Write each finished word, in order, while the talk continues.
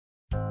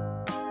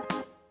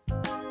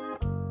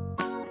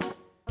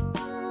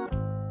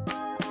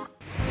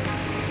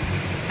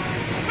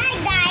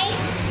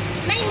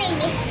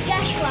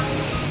Joshua.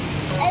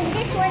 And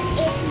this one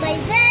is my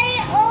very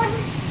own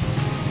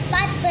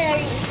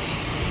pottery.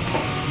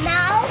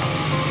 Now,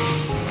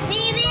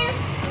 we will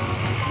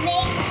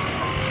make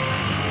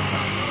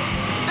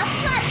a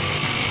pot.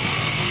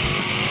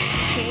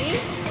 Okay.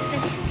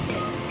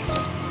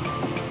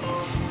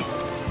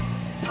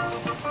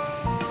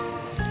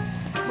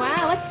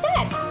 Wow, what's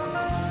that?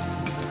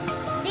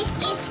 This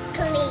is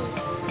clay.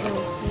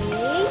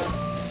 Okay.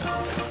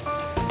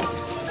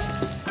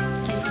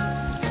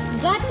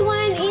 That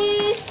one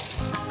is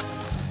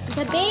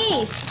the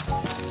base.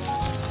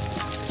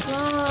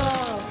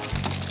 Wow.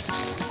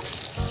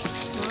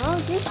 Wow,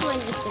 this one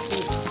is the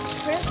base.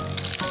 First,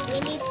 we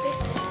need to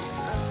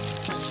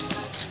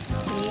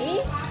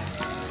Okay.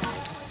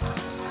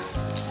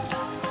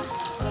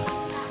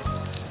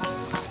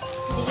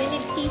 Do you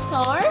need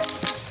scissors?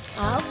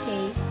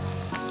 Okay.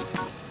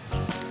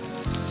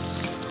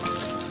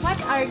 What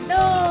are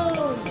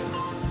those?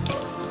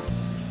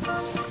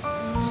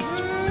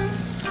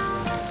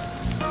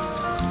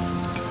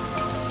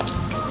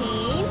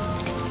 Paint.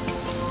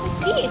 What's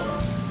this?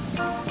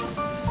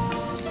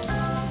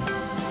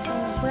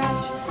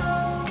 Brushes.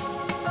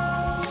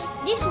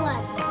 this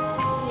one.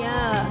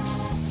 Yeah.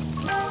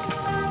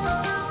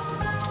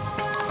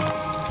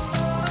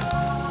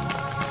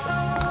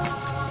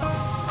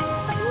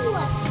 Ooh,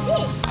 what's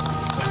this?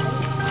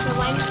 The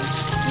one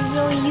you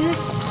will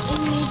use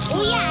in making.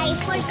 Oh yeah, I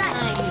forgot.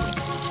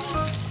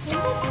 And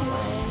that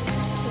one.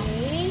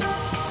 Okay.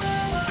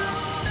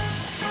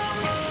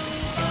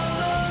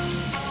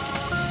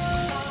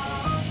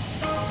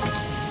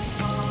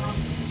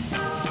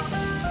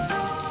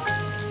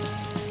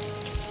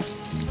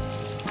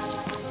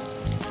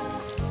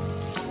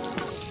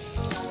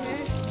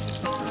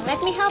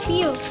 Let me help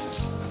you.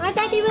 Oh,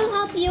 Daddy will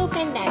help you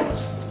open that.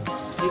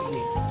 Give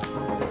me.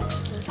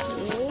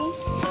 Okay.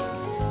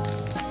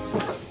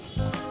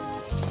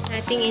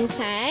 Nothing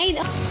inside.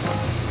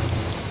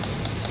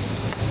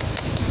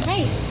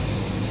 Okay.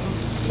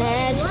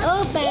 Let's What's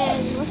open.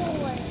 this for?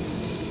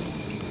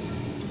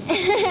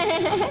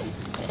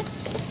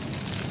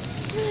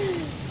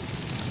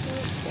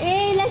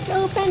 Hey, let's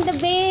open the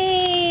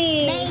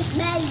base. Base.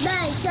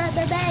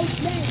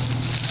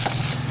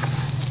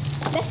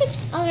 Does it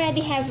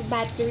already have a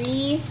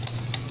battery?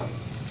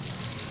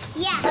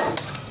 Yeah,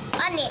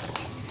 on it.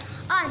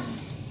 On.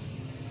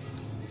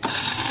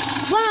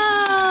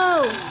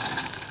 Wow!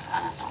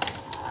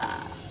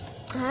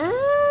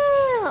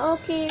 Ah,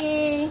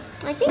 okay.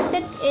 I think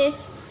that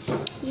is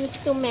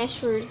used to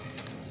measure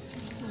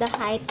the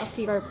height of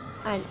your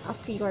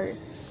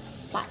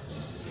pot.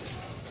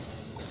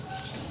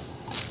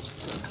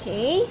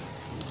 Okay.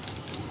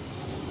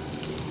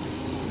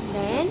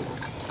 Then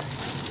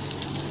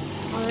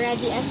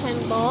already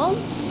assembled.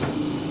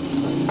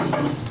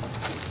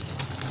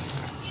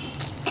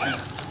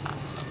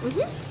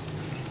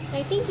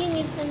 I think you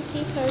need some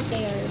scissors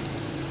there.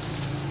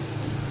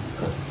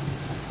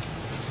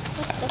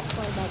 What's that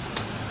for, that?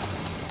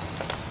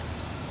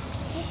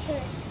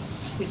 Scissors.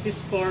 This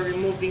is for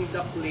removing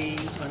the clay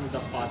on the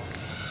pot.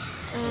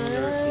 When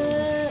you're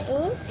finished.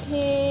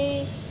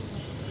 Okay.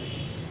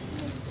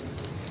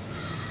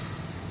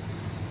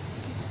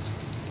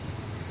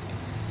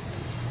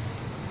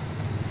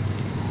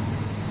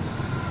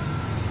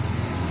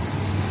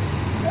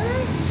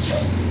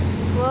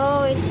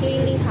 Whoa, it's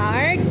really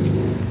hard.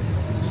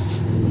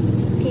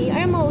 Okay,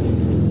 almost.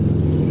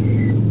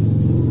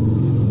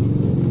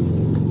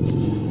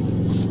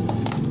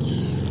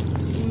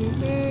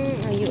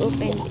 Oh, you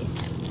opened it.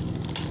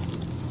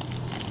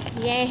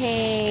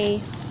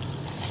 Yay!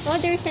 Oh,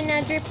 there's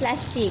another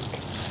plastic.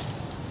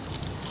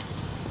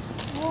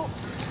 Oh,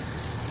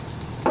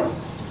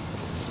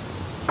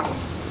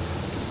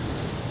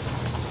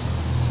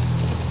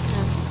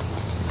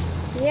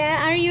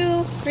 Yeah, are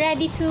you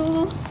ready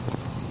to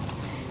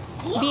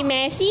be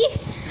messy?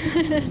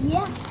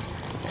 yeah.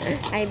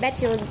 I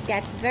bet you'll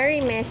get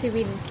very messy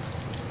with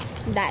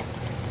that.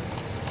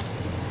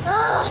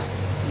 Oh,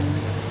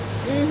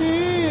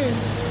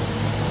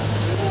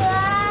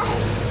 yeah.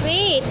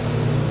 Wait.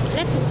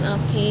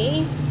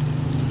 Okay.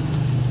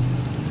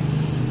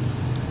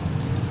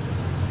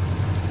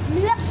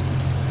 Look.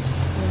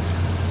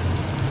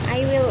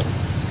 I will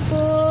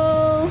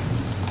pull.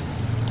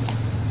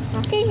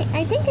 Okay,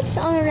 I think it's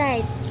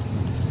alright.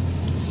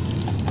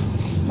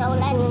 Now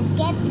let's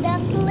get the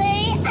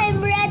clay.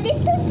 I'm ready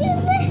to be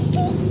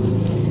messy.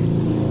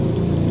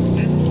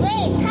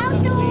 Wait, how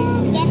to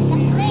get the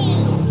clay?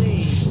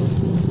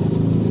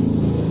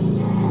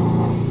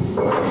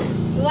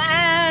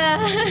 Wow!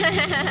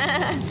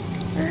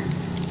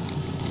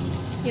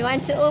 You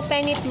want to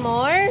open it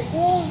more?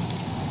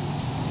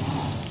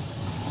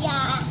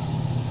 Yeah.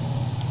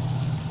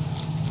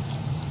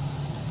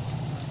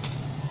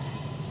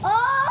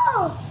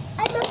 Oh,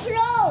 I'm a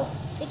pro.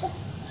 Because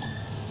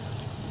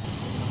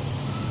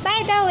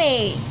By the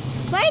way,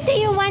 why do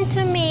you want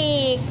to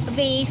make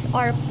vase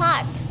or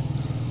pot?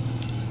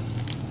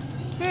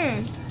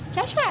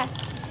 Joshua?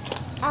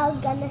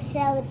 I'm gonna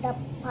sell the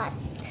pot.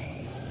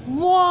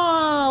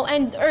 Wow!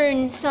 And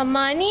earn some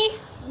money?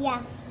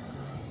 Yeah.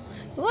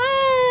 Wow!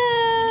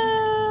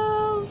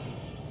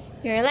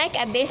 You're like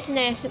a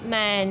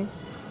businessman.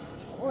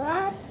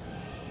 What?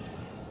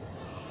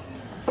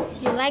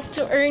 You like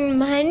to earn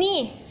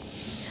money.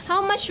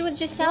 How much would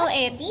you sell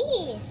it?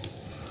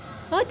 This.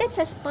 Oh, that's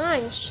a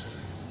sponge.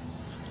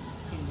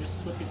 You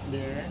just put it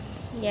there.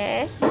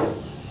 Yes.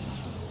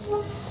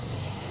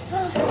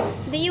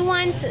 Do you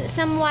want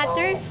some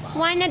water?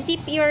 Wanna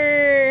dip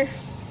your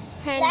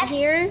hand That's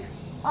here?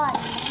 On.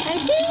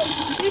 I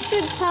think you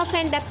should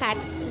soften the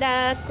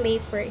clay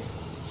first.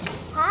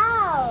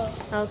 How?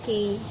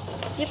 Okay.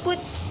 You put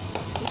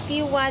a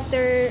few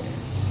water.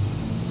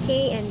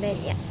 Okay, and then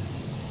yeah.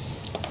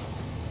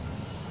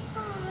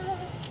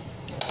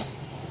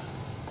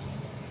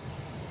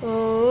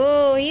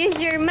 Oh, use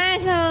your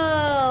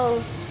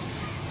muscle.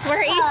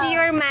 Where is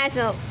your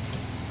muscle?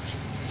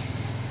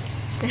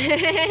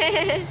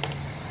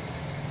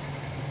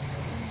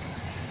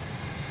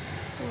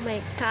 Oh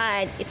my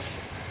god, it's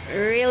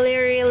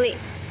really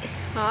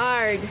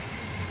hard.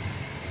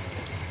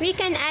 We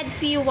can add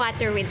few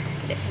water with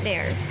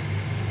there.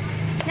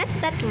 Not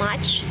that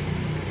much.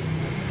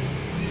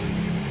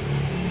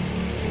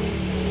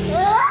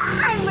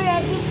 I'm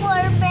ready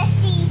for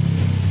messy.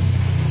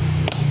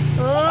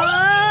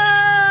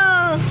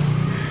 Oh!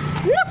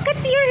 Look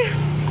at your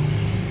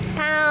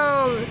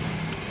palms.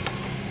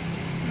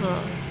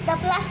 Oh, The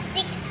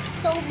plastic's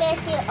so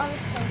messy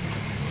also.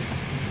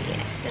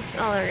 yes, that's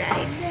all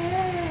right.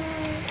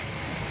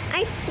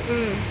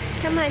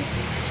 Come on.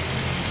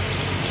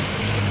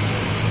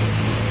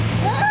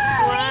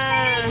 Later I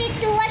need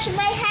to wash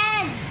my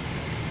hands.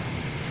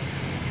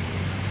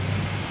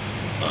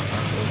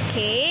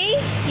 Okay,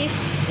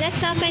 let's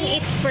soften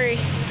it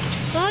first.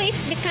 Oh,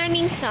 it's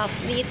becoming soft.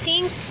 Do you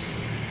think?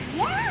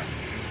 Yeah.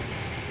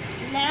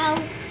 Now,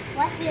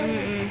 what will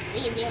Mm-mm.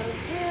 we will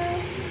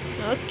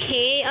do?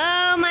 Okay.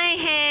 Oh, my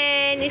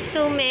hand is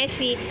so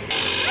messy.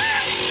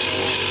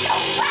 So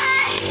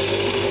fast!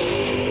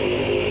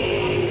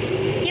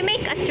 You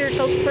make a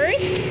circle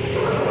first.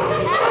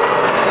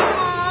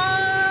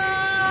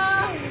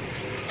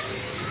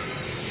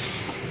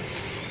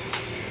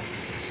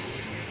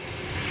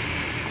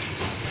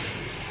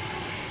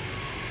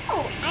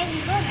 Oh, I'm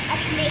good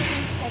at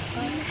making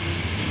circles.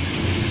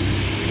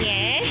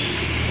 Yes.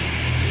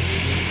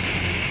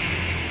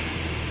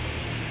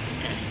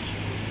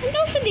 And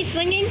also this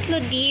one, you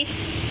include this.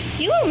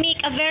 You will make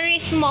a very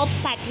small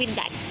pot with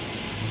that.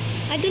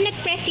 Do not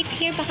press it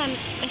here, baka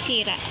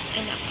masira,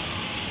 anak.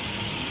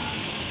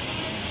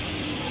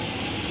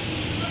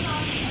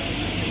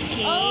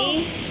 Okay.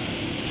 Oh.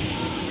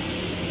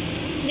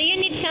 Do you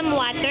need some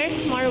water?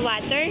 More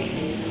water?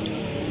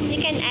 You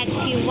can add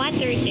few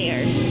water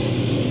there.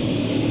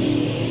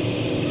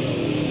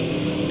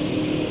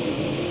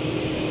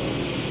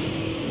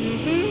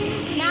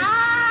 Now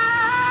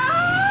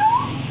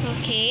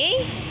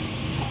Okay.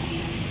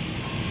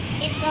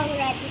 it's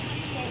already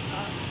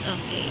circle.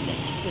 Okay,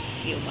 let's put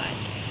few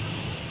water.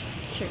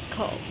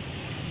 Circle.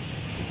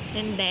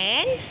 And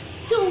then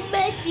So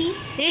messy.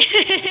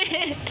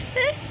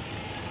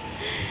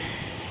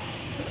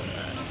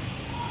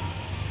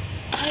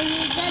 Are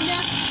you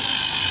gonna?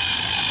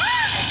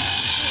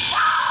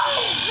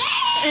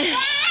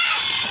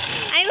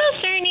 I will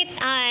turn it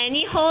on.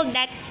 You hold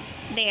that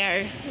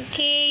there.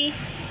 Okay.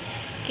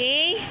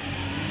 Okay.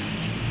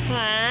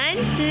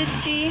 1, 2,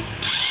 3.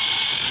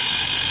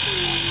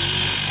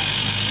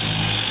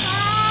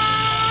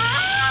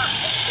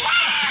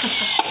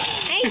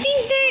 I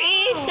think there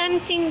is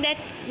something that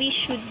we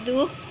should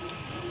do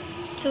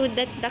so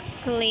that the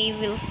clay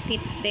will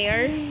fit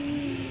there.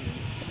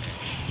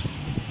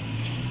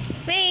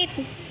 Wait.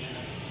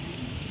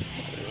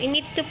 We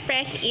need to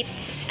press it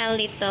a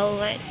little.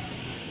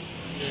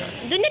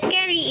 Do not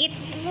carry it.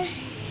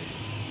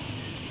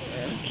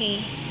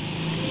 Okay.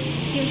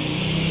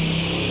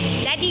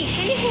 Daddy,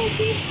 can you hold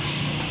this?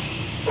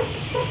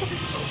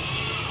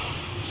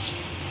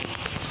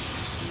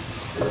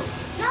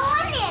 Go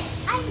on it.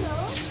 I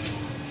know.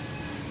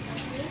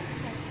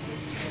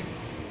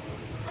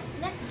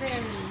 Not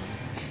very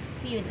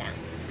few lang.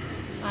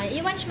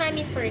 You watch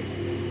mommy first.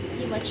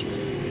 You watch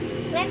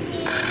me. Let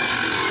me.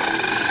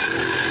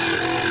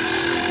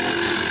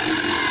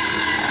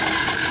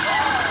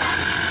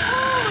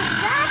 Oh,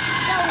 that's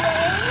the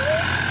way.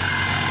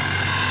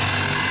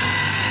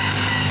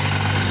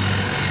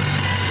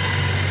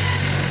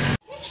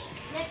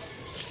 Let's.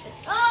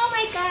 Oh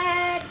my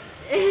god.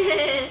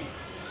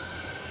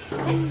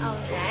 That's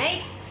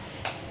alright.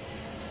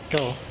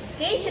 Go.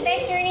 Okay, should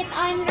I turn it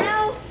on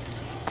now?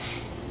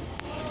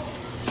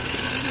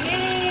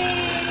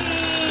 Yay!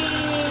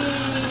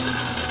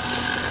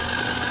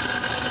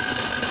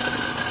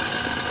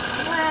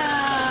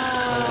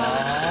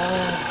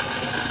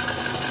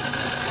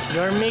 Wow!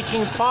 You're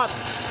making pot.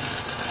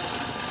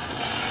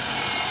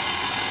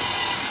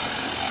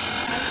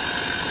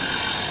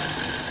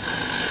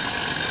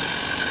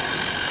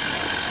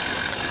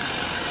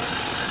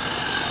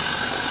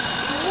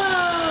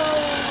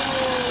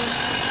 Whoa!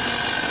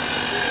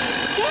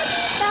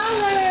 Getting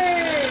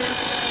taller!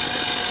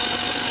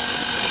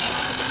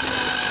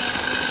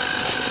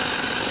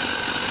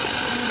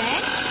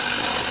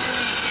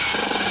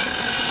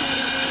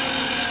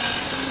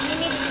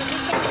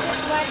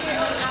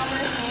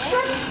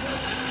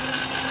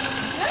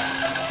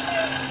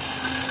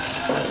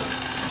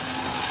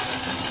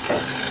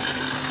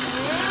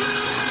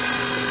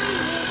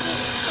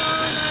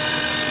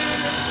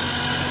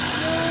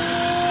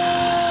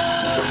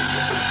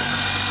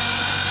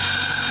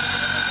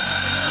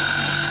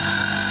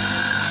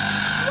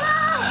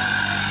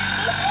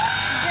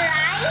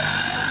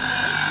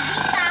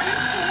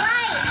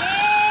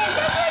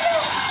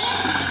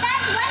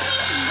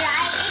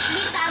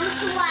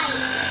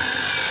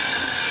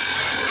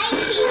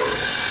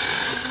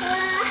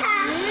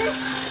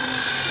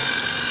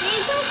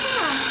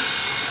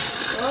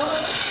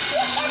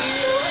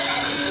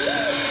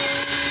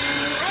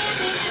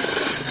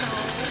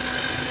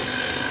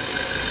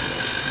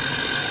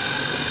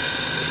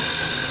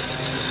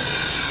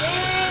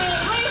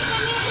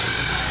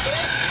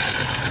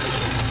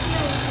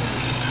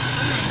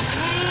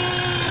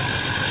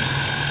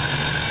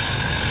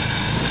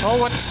 Wow,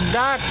 what's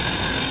that?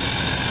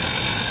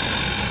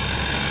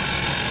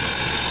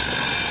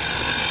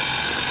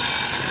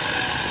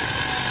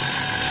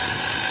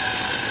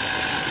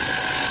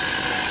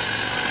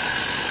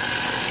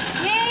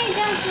 Yay,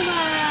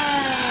 Joshua!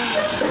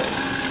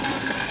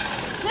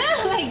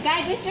 Oh my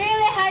God, it's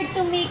really hard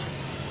to make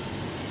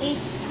a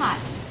pot.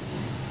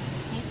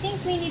 I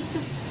think we need to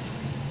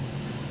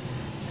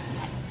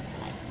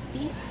like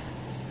this.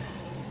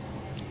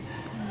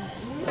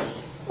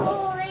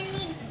 Oh, I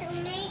need to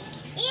make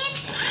it.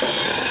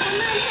 Come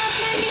on, help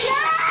mommy. Just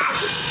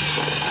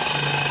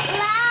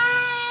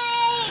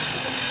like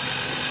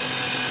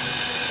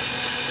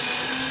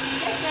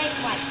Just like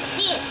what?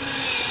 this.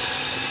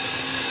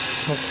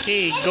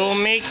 Okay, go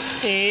make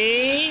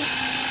a...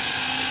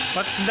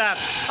 What's that?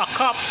 A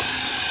cup.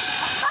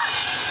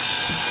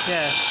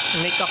 Yes,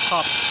 make a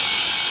cup.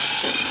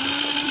 Oh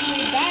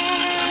my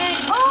God.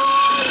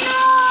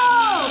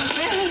 Oh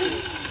no!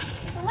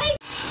 Wait.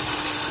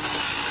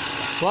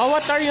 Wow,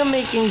 what are you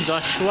making,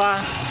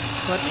 Joshua?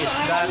 What is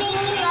I'm that?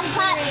 making a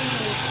pot.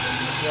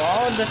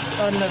 Wow, that's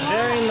on a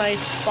very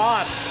nice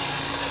pot.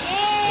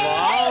 Yay.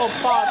 Wow,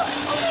 pot.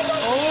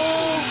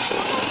 Oh,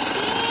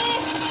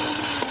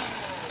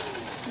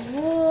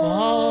 Whoa.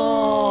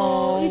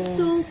 wow. It's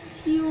so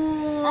cute.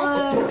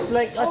 Looks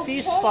like a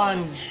sea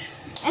sponge.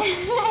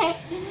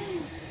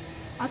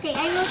 Okay,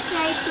 I will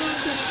try to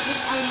put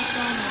this on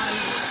from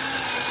oil.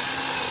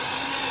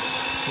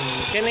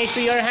 Can I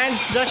see your hands,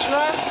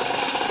 Joshua?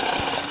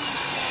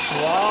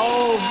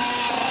 Wow.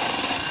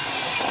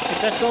 It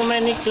has so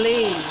many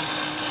clay.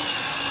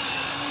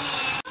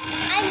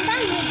 I'm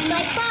done with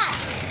my pot.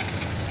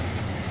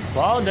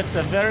 Wow, that's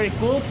a very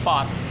cool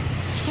pot.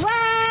 Wow!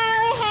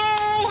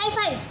 Hey! High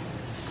five!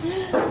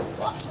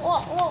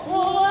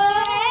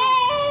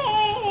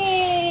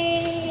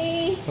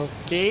 Hey!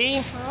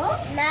 Okay.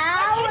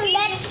 Now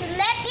let's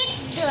let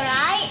it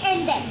dry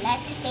and then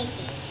let's paint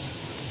it.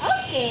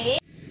 Okay.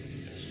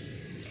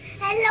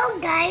 Hello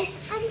guys,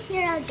 I'm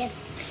here again.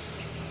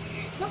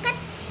 Look at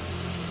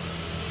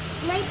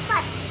my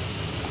pot.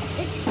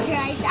 It's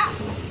dried up.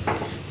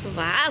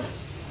 Wow!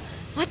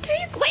 Why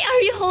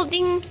are you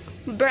holding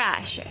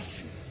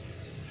brushes?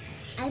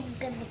 I'm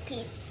gonna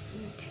paint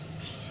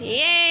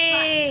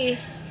Yay!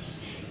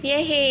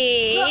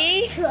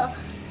 Yay!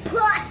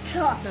 pot.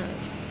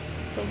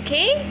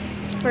 Okay,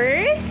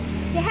 first,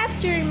 you have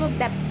to remove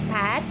the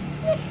pot.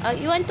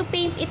 You want to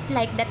paint it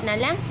like that na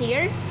lang?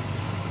 Here?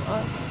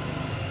 Oh.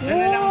 Diyan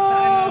na lang sa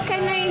Whoa, ano,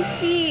 can sa- I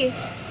see?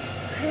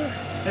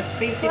 Let's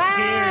paint it here.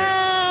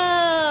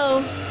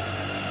 Wow!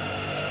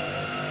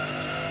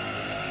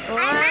 I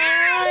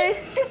Wow!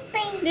 like to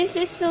paint. This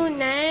is so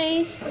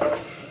nice.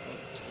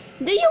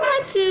 Do you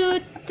want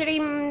to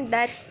trim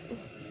that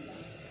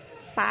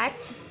pot?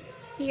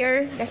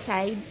 Here, the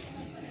sides.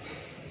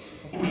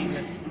 Okay,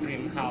 let's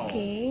trim how.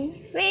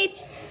 Okay.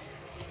 Wait.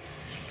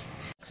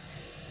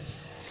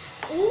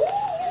 Ooh.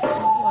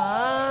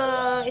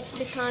 Wow, it's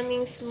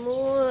becoming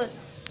smooth.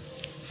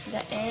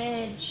 The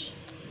edge.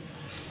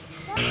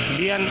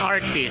 Be an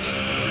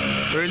artist.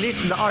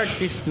 Release the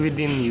artist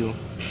within you.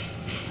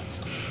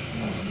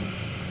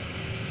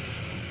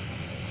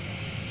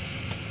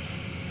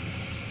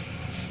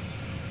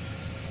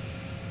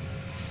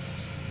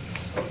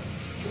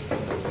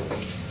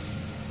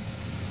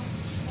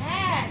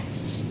 That.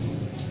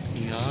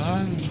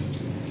 Yan.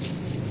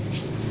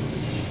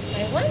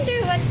 I wonder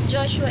what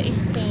Joshua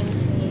is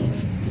painting.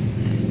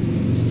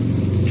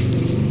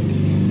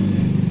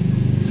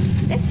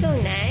 That's so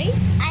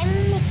nice. I'm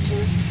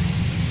making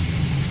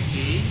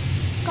Okay.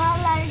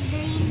 color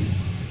green.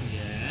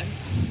 Yes.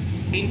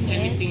 Paint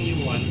anything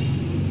you want.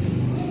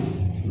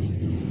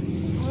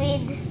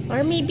 With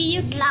Or maybe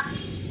you can. black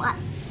spots.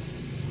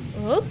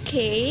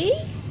 Okay.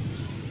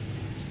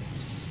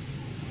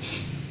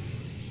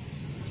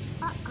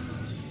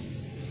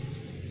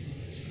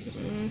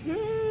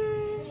 Mm-hmm.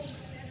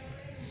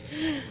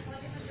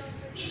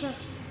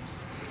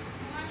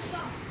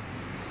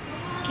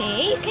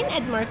 Okay, you can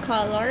add more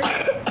color.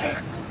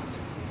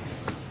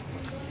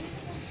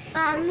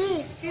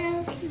 Me.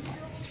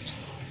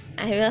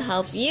 I will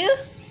help you.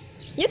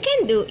 You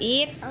can do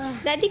it.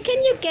 Daddy,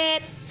 can you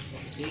get?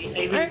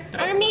 Okay, I will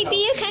try Or to maybe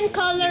you help can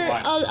color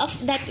What? all of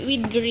that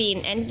with green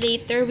and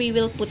later we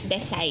will put the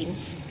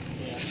signs.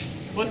 Yeah.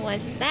 Put You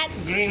want that?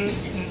 green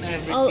in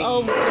everything. All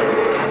over.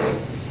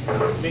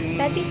 Then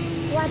Daddy,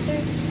 water.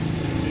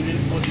 we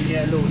will put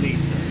yellow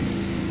later.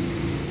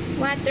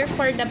 Water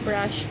for the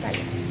brush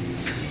pala.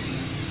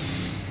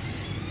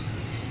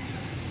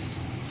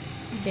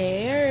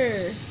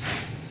 There.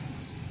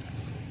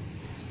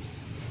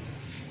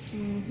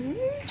 Mm-hmm.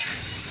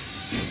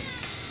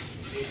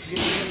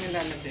 Dito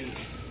na nilalagay.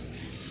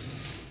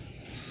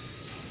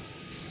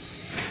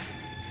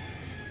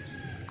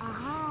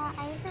 Aha,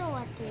 I know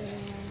what we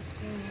want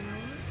to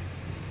know.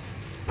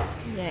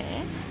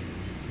 Yes.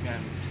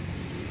 Yan.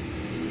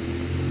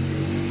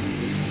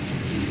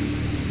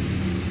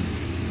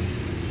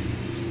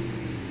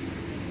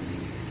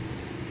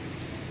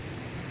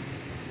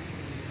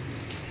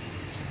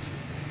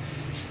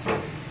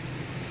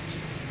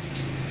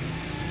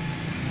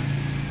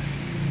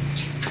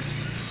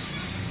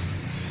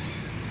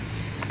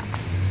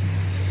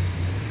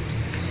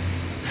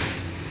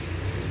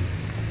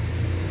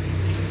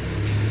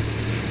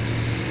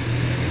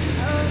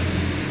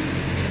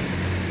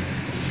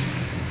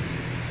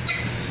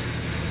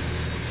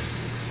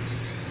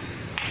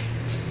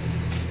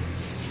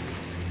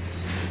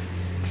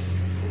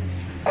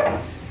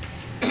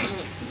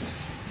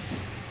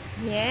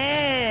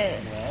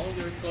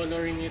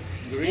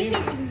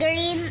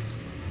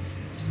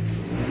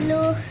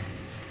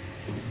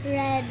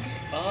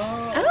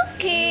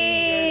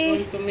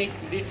 make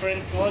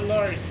different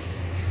colors.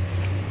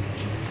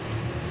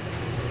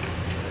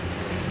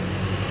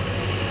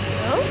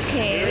 Very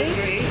Okay.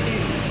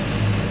 creative.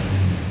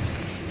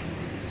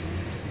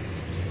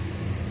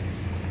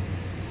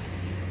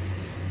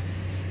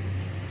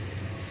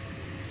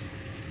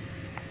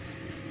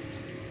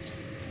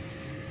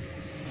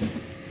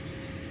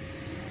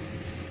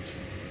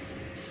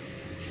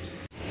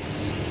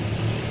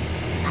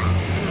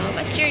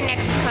 What's your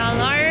next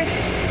color?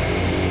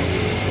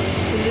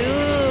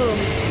 Blue.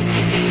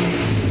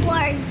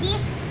 For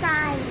this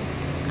side.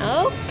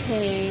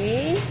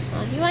 Okay.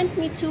 You want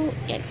me to?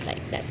 Yes,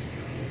 like that.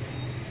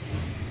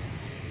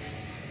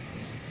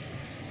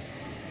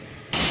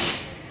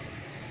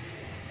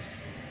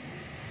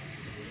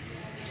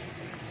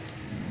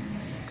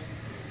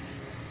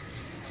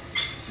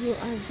 You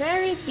are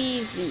very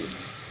busy.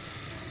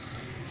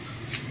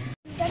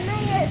 I'm gonna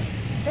use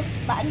the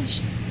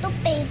sponge to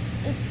paint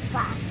it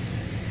fast.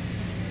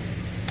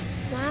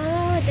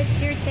 Wow, that's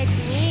your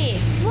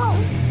technique. Whoa!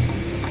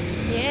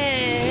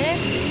 Yeah.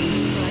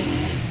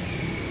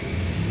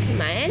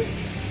 Come on.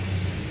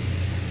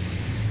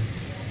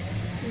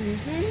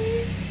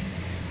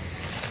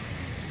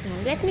 Now,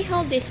 let me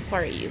hold this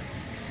for you.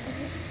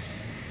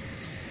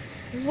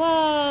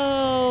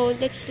 Wow,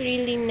 that's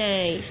really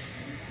nice.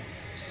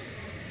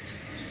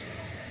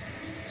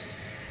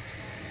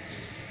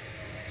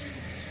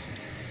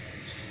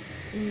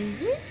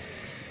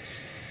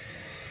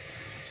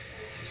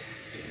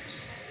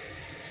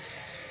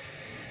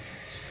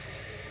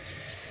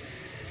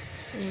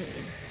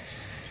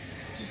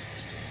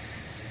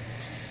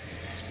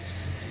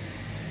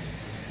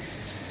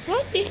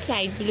 What's this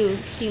side blue?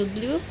 Still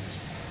blue?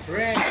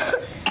 Red,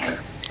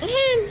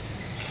 Ahem.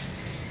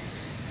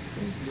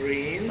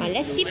 green,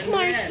 Let's blue, dip and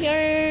more red.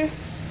 your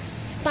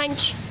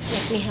sponge.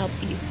 Let me help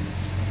you.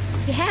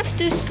 You have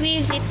to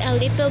squeeze it a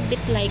little bit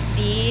like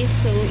this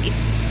so it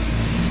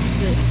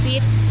will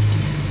fit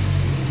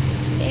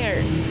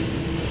there.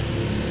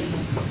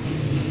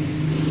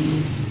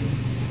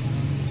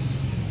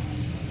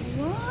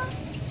 What?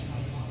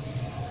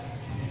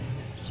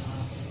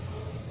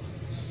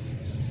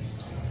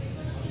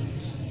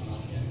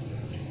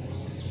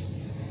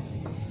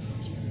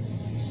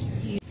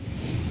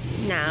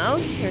 Now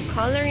you're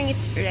coloring it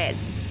red.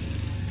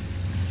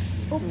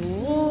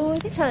 Ooh,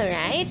 that's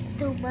alright. It's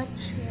too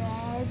much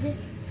red.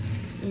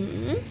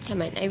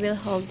 Come on, I will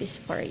hold this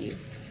for you.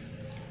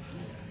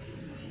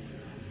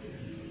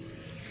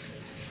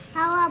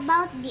 How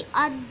about the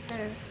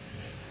other?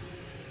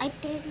 I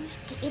think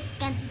it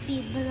can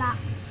be black.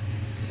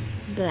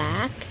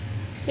 Black?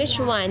 Which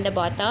Yeah. one? The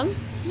bottom?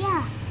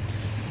 Yeah.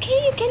 Okay,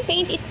 you can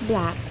paint it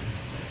black.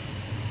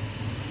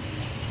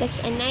 That's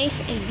a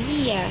nice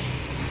idea.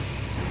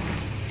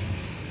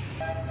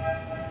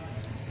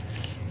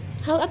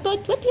 How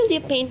about what will you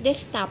paint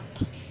this top?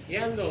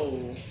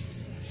 Yellow.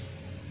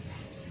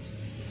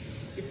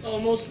 It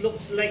almost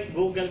looks like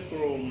Google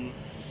Chrome.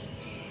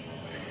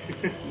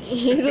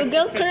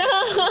 Google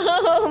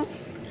Chrome.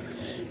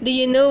 Do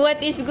you know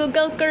what is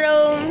Google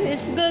Chrome?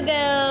 It's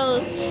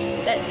Google.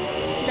 The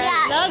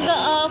Yeah. logo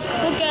of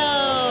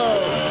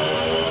Google.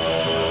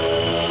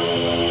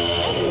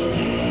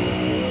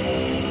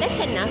 That's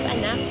enough.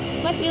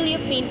 What will you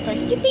paint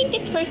first? You paint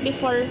it first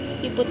before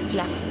you put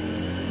black.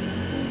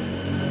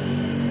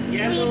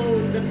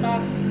 Yellow, the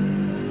top.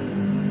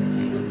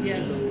 Put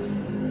yellow.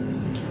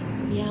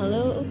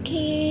 Yellow,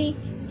 okay.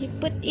 You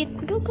put it.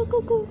 Go.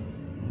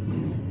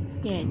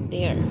 Yeah,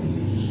 there.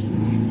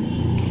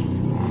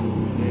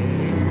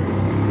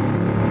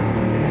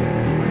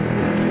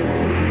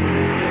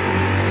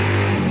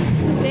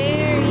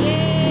 There,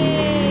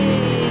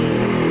 yay!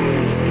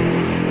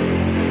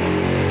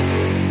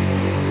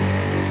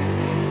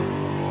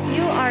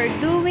 You are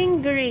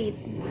doing great.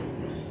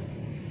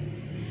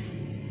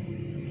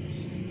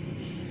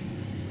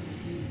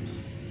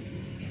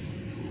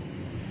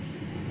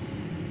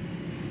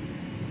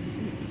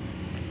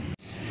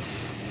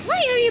 Why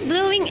are you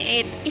blowing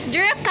it? Is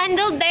there a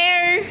candle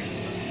there?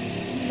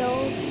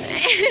 No.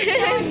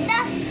 So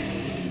the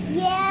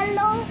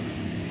yellow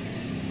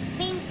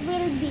paint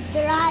will be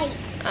dry.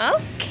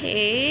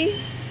 Okay.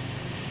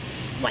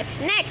 What's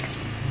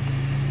next?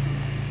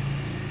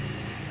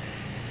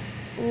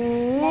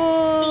 Let's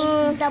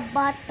Ooh, paint the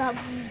bottom.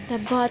 the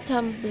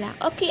bottom black.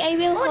 Okay, I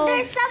will Oh, hold.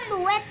 there's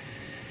some wet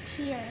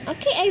here.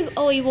 Okay,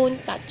 I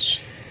won't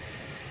touch.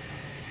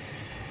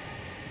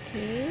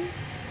 Okay.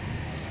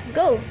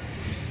 Go.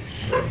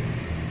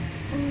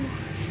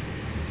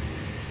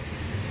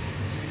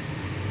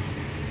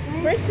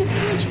 Where's the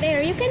sponge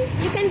there? You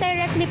can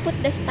directly put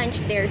the sponge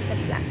there sa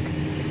black.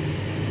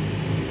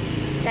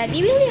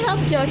 Daddy, will you help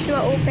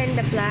Joshua open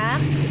the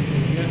black?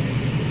 Yes.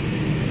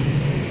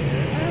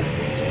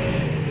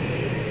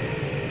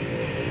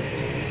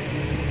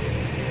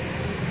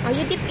 Oh,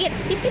 you dip it.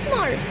 Dip it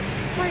more.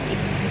 More dip.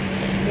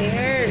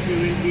 There. So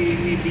you will be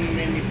needing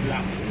many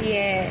black.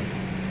 Yes.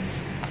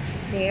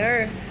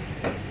 There.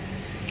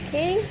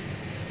 Okay.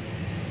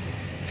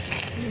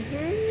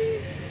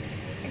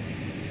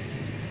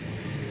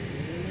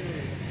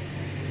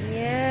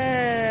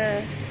 Yeah.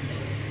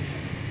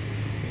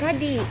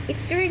 Daddy,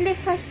 it's really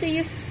fast to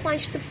use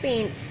sponge to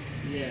paint.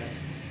 Yes,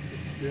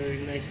 it's very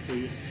nice to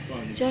use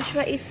sponge.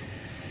 Joshua is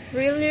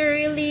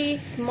really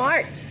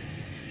smart.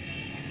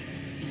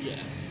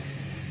 Yes.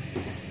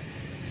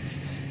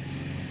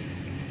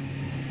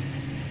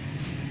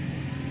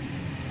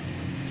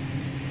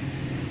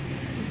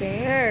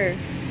 There.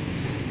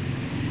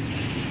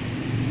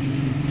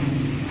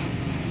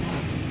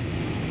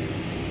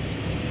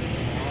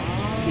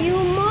 Few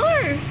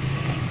more.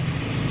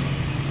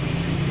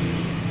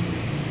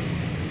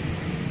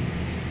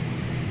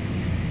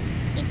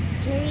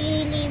 It's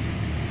really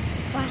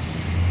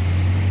fast.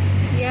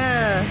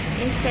 Yeah,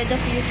 instead of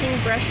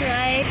using brush,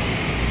 right?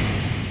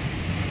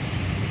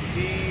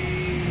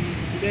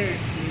 There it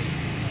is.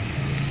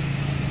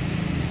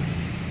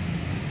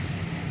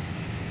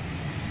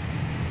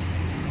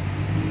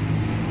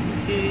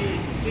 Okay,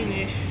 it's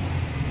finished.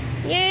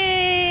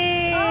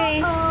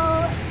 Yay!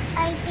 Uh-oh,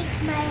 I think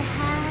my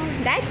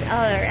hand. That's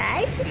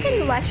alright. You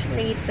can wash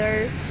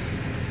later.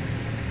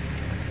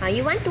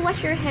 You want to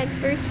wash your hands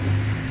first?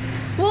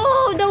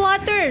 Whoa! The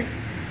water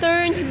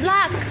turns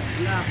black.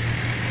 Black.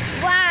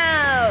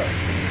 Wow!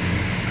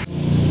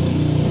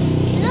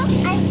 Look,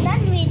 I'm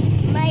done with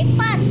my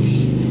pot.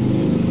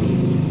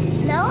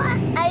 Now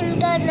I'm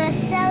gonna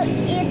sell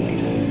it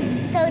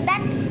so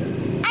that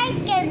I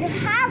can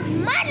have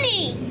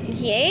money.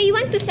 Yay! You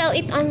want to sell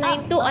it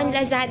online too on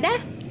Uh-oh. Lazada?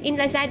 In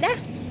Lazada?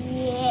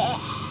 Yeah.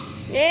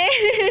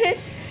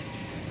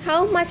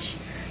 How much?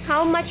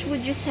 How much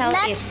would you sell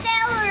Let's it?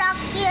 sell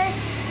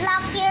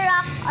Lucky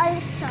Rock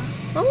also.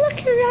 Oh,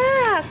 Lucky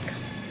Rock!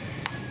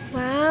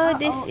 Wow,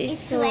 this Uh-oh, is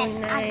it's so wet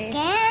nice.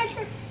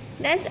 again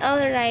That's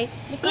alright.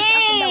 because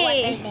of the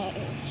water Yay!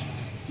 there.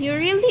 You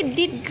really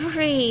did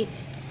great.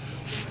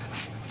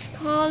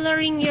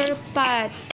 Coloring your pot.